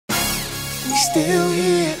we still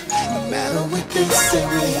here. No matter what they say,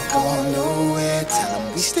 we ain't going nowhere. Tell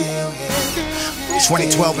them we still here.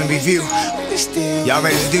 2012 in review. Y'all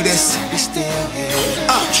ready to do this?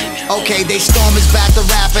 Okay, DeStorm is about to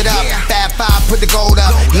wrap it up. Fat Five put the gold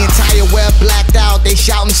up. The entire web blacked out. They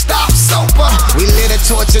shouting stop sober. We lit a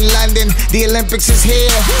torch in London. The Olympics is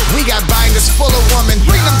here. We got binders full of women.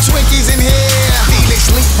 Bring them Twinkies in here.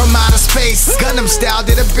 Felix leaped from outer space. Gundam style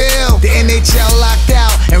did a bill. The NHL locked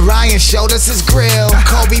out and Ryan showed us his grill.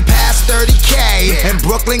 Kobe passed 30K and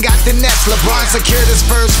Brooklyn got the Nets. LeBron secured his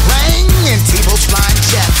first ring and Tebow's flying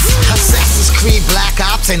jets. Assassin's Creed, Black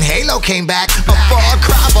Ops, and Halo came back. A far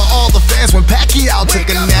cry for all the fans when Pacquiao took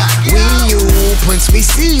a nap. We you, Prince, we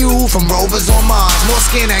see you from Rovers on Mars. More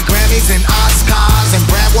skin at Grammys and Oscars, and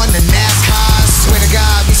Brad won the NASCAR. Swear to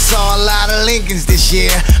God, we saw a lot of Lincolns this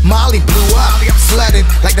year. Molly blew up, flooded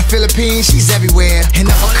like the Philippines. She's everywhere. And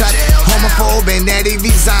uppercut, homophobe, and Eddie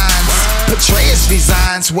resigns. Petraeus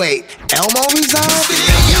resigns. Wait, Elmo resigns?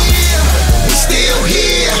 We still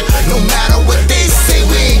here. No matter what they say,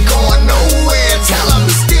 we ain't going nowhere. Tell them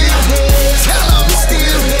we still here. Tell them we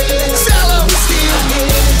still here. Tell them we still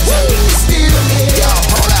here. Tell them we still here. Yo,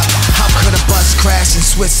 hold up. How could a bus crash in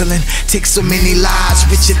Switzerland take so many lives?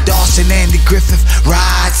 Richard Dawson, Andy Griffith,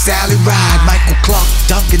 ride, Sally ride. Michael Clark,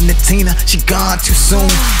 Duncan, Natina, she gone too soon.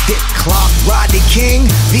 Dick Clark, Rodney King,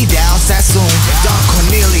 Vidal Sassoon, Don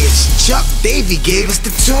Cornelius, Chuck Davy gave us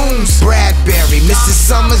the tunes. Bradbury, Mrs.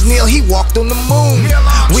 Summers, Neil, he walked on the moon.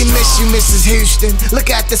 We miss you, Mrs. Houston. Look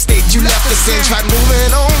at the state you left us in. Tried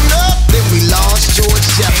moving on up, then we lost George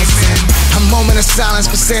Jefferson. A moment of silence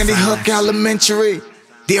for Sandy Hook Elementary.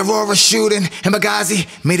 The Aurora shooting and Benghazi,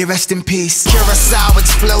 may they rest in peace. Curacao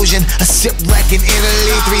explosion, a shipwreck in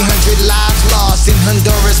Italy. 300 lives lost in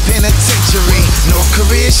Honduras penitentiary. North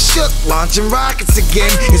Korea shook, launching rockets again.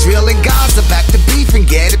 Israel and Gaza back to beef and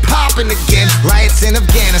get it popping again. Riots in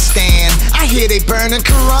Afghanistan, I hear they burning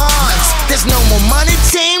Qurans. There's no more money,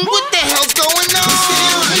 team, what the hell's going on?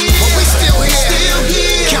 But we still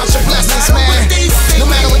here. Count your blessings, man. No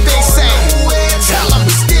matter what they say, tell them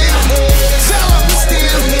we still here. Tell them we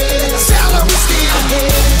still here. Tell them we still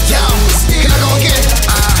here. Yo, can I go again?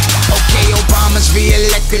 Okay, Obama's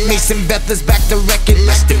re-elected. Mason Bethel's back to record.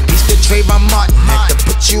 Rest in peace to Trayvon Martin. Had to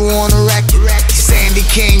put you on the record. Sandy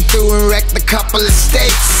came through and wrecked a couple of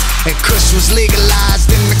states. And Kush was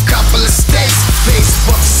legalized in a couple of states.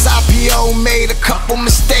 Facebook's IPO made a couple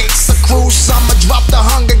mistakes. A cruel summer dropped the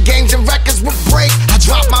Hunger Games and records would break. I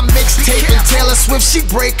dropped my mixtape and Taylor Swift, she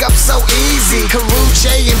break up so easy.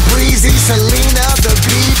 Karuche and Breezy, Selena, the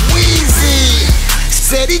Beat Weezy.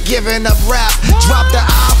 Said he giving up rap. Dropped the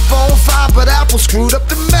iPhone 5, but Apple screwed up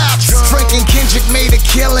the maps. Frank and Kendrick made a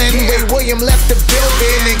killing. Ray William left the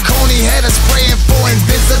building, and Coney had us praying for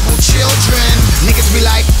invisible children. Niggas be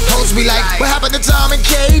like, hoes be like, what happened to Tom and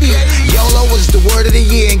Katie? YOLO was the word of the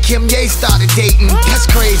year, and Kim Ye started dating. That's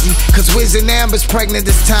crazy, cause Wiz and Amber's pregnant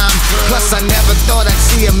this time. Plus I never thought I'd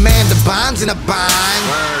see Amanda Bynes in a bind.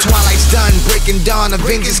 Twilight's done, breaking dawn,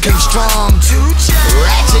 Avengers came strong.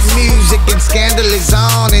 Ratchet music and scandal is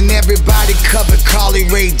on, and everybody covered Carly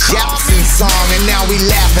Rae Jepsen's song. And now we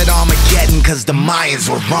laugh at Armageddon cause the Mayans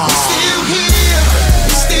were wrong. Still here,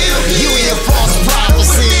 still here. You and your false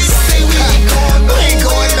prophecies. We ain't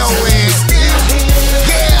going nowhere.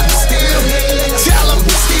 Yeah, still here. Tell them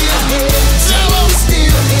we still here. Tell them we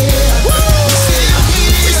still here. We still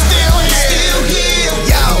here. We still here. Still here.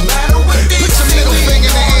 Yo, put your middle finger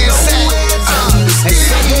in the air and say,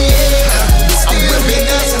 still here. I'm whipping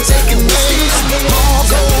us and taking names. All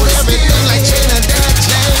gold, everything like Trinidad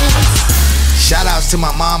James. Shout outs to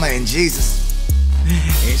my mama and Jesus.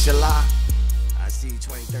 Inshallah. I see you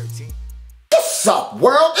 2013. What's up,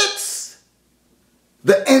 world? It's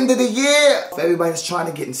the end of the year. If everybody's trying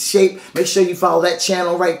to get in shape, make sure you follow that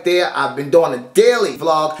channel right there. I've been doing a daily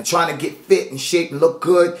vlog and trying to get fit and shape and look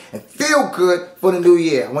good and feel good for the new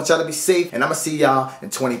year. I want y'all to be safe, and I'm going to see y'all in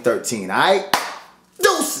 2013, all right?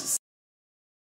 Deuces.